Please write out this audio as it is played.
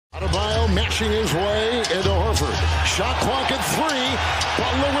Bio mashing his way into Horford. Shot clock at 3.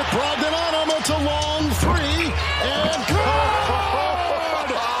 Buttler with Brogdon on him. It's a long 3. And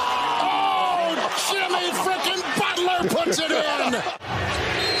good! Oh, Jimmy frickin' Buttler puts it in!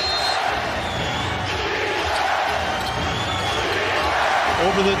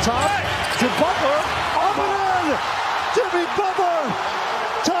 Over the top to Buttler. Up and in! Jimmy Buttler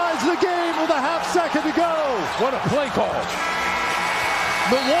ties the game with a half second to go. What a play call.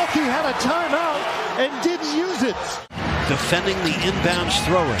 Milwaukee had a timeout and didn't use it. Defending the inbounds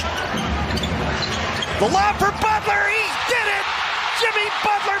thrower. The lob for Buttler. He did it. Jimmy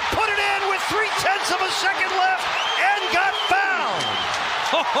Buttler put it in with 0.3 of a second left and got fouled.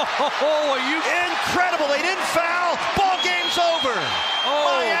 Oh, are you incredible? They didn't foul. Ball game's over.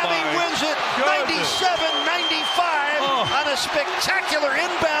 Miami wins it 97-95 on a spectacular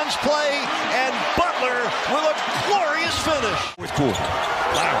inbounds play, and Buttler with a glorious finish. Fourth quarter.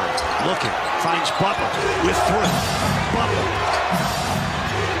 Lowry looking, finds Buttler with 3. Buttler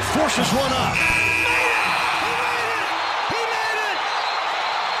forces one up. He made it!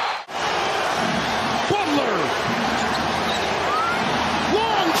 Buttler!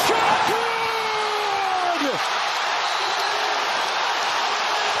 Long shot! Good!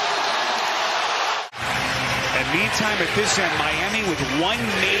 And meantime, at this end, Miami with one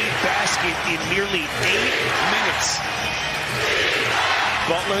made basket in nearly 8 minutes.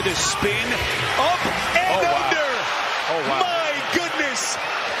 Buttler to spin up and under. Oh, wow. My goodness.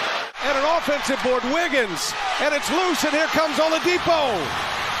 And an offensive board, Wiggins. And it's loose, and here comes Oladipo.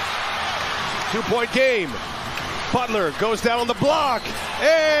 2-point game. Buttler goes down on the block.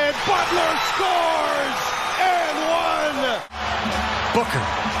 And Buttler scores! And 1! Booker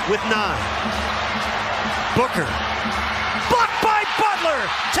with 9. Booker. Blocked by Buttler.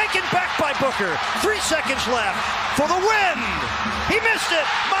 Taken back by Booker. 3 seconds left for the win. He missed it.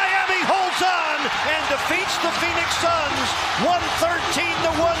 Miami holds on and defeats the Phoenix Suns 113-112.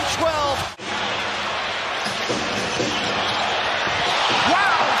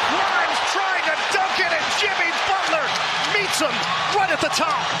 Wow! Grimes trying to dunk it, and Jimmy Buttler meets him right at the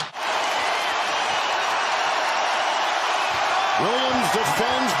top. Williams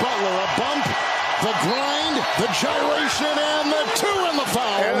defends Buttler. A bump, the grind, the gyration, and the 2 in the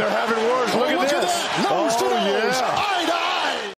foul. And they're having words.